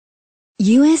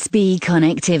USB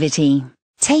connectivity.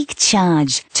 Take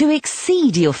charge to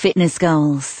exceed your fitness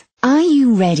goals. Are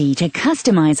you ready to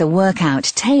customize a workout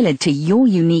tailored to your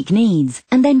unique needs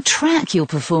and then track your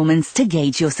performance to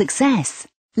gauge your success?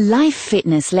 Life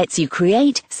Fitness lets you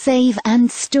create, save and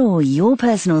store your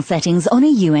personal settings on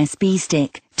a USB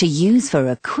stick to use for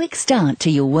a quick start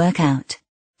to your workout.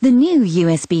 The new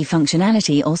USB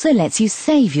functionality also lets you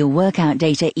save your workout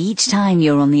data each time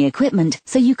you're on the equipment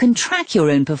so you can track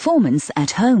your own performance at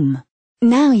home.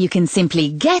 Now you can simply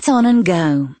get on and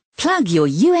go. Plug your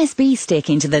USB stick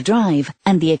into the drive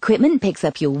and the equipment picks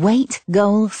up your weight,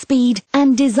 goal, speed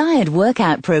and desired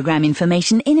workout program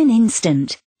information in an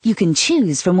instant. You can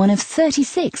choose from one of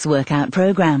 36 workout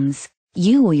programs.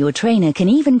 You or your trainer can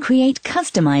even create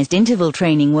customized interval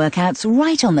training workouts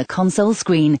right on the console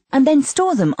screen and then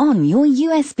store them on your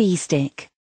USB stick.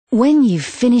 When you've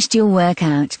finished your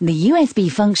workout, the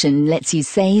USB function lets you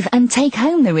save and take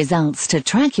home the results to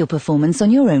track your performance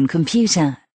on your own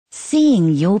computer. Seeing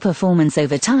your performance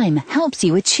over time helps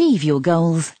you achieve your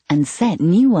goals and set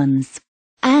new ones.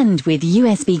 And with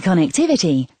USB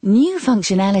connectivity, new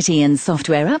functionality and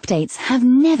software updates have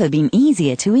never been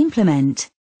easier to implement.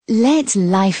 Let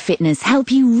Life Fitness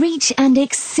help you reach and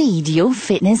exceed your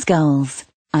fitness goals.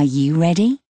 Are you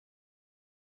ready?